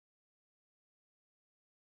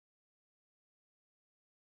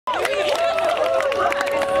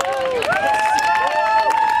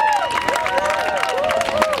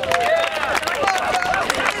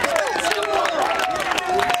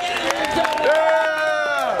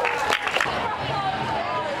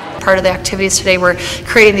part of the activities today were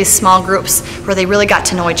creating these small groups where they really got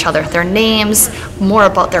to know each other, their names, more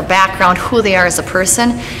about their background, who they are as a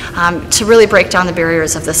person, to really break down the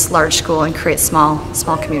barriers of this large school and create small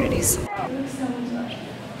communities.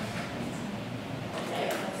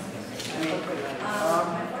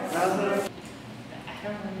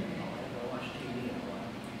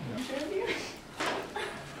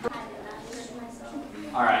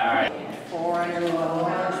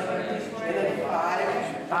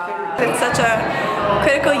 It's such a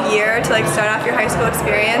critical year to start off your high school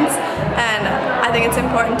experience, and I think it's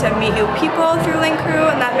important to meet new people through Link Crew,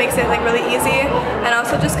 and that makes it really easy, and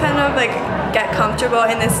also just kind of get comfortable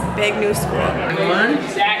in this big new school. 1,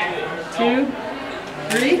 2,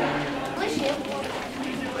 3.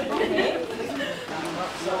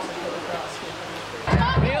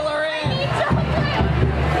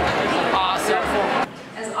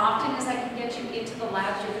 As often as I can get you into the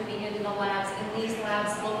labs, you're going to be into the labs, and these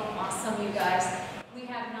labs look awesome, you guys. We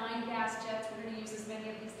have 9 gas jets. We're going to use as many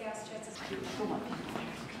of these gas jets as possible.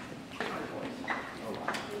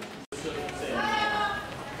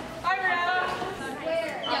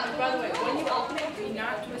 By the way, when you alternate, do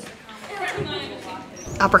not twist the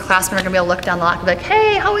Upperclassmen are going to be able to look down the lock and be like,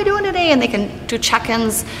 hey, how are we doing today? And they can do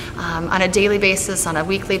check-ins on a daily basis, on a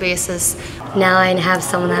weekly basis. Now I have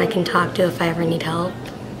someone that I can talk to if I ever need help,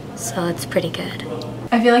 so it's pretty good.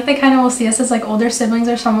 I feel like they kind of will see us as older siblings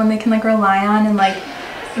or someone they can rely on, and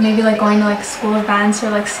maybe going to school events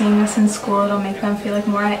or seeing us in school, it'll make them feel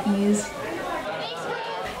more at ease.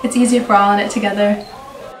 It's easier if we're all in it together.